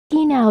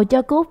nào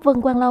tro cốt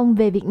Vân Quang Long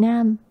về Việt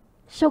Nam?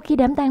 Sau khi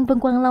đám tang Vân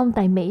Quang Long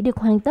tại Mỹ được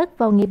hoàn tất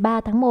vào ngày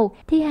 3 tháng 1,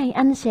 thi hài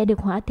anh sẽ được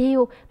hỏa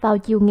thiêu vào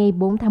chiều ngày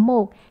 4 tháng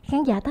 1.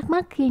 Khán giả thắc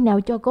mắc khi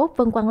nào tro cốt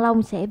Vân Quang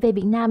Long sẽ về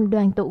Việt Nam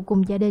đoàn tụ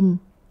cùng gia đình.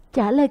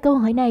 Trả lời câu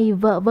hỏi này,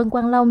 vợ Vân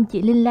Quang Long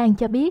chị Linh Lan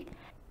cho biết,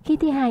 khi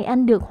thi hài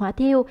anh được hỏa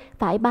thiêu,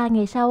 phải 3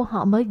 ngày sau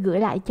họ mới gửi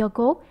lại tro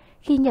cốt.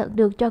 Khi nhận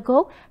được tro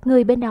cốt,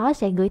 người bên đó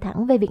sẽ gửi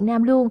thẳng về Việt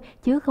Nam luôn,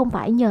 chứ không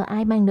phải nhờ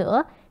ai mang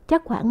nữa.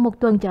 Chắc khoảng 1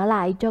 tuần trở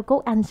lại, tro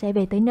cốt anh sẽ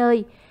về tới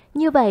nơi.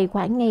 Như vậy,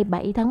 khoảng ngày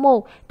 7 tháng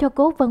 1, tro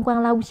cốt Vân Quang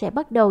Long sẽ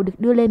bắt đầu được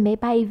đưa lên máy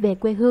bay về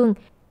quê hương.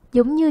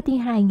 Giống như thi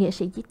hài nghệ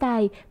sĩ chí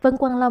tài, Vân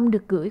Quang Long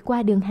được gửi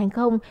qua đường hàng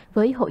không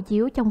với hộ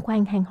chiếu trong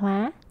khoang hàng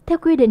hóa. Theo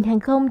quy định hàng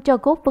không, tro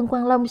cốt Vân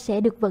Quang Long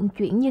sẽ được vận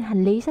chuyển như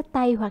hành lý xách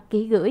tay hoặc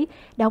ký gửi,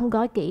 đóng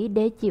gói kỹ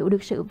để chịu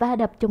được sự va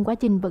đập trong quá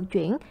trình vận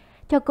chuyển.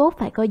 Tro cốt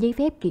phải có giấy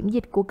phép kiểm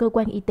dịch của cơ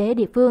quan y tế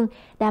địa phương,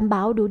 đảm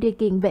bảo đủ điều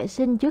kiện vệ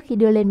sinh trước khi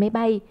đưa lên máy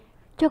bay.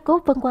 Tro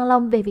cốt Vân Quang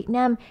Long về Việt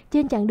Nam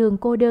trên chặng đường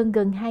cô đơn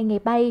gần 2 ngày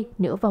bay,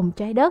 nửa vòng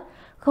trái đất,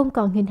 không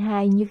còn hình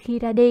hài như khi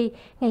ra đi,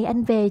 ngày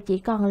anh về chỉ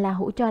còn là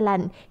hũ tro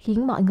lạnh,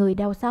 khiến mọi người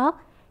đau xót.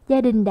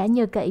 Gia đình đã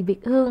nhờ cậy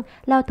Việt Hương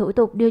lo thủ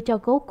tục đưa tro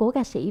cốt cố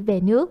ca sĩ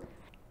về nước.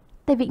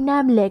 Tại Việt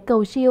Nam, lễ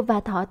cầu siêu và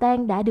thọ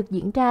tang đã được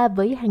diễn ra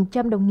với hàng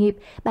trăm đồng nghiệp,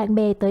 bạn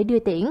bè tới đưa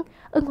tiễn.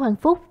 Ưng Hoàng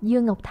Phúc,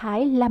 Dương Ngọc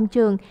Thái, Lam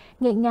Trường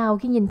nghẹn ngào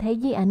khi nhìn thấy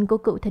di ảnh của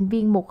cựu thành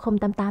viên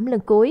 1088 lần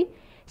cuối.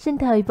 Sinh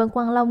thời Vân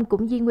Quang Long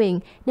cũng di nguyện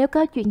nếu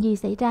có chuyện gì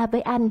xảy ra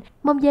với anh,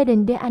 mong gia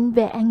đình đưa anh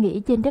về an nghỉ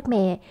trên đất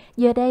mẹ.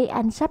 Giờ đây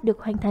anh sắp được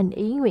hoàn thành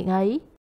ý nguyện ấy.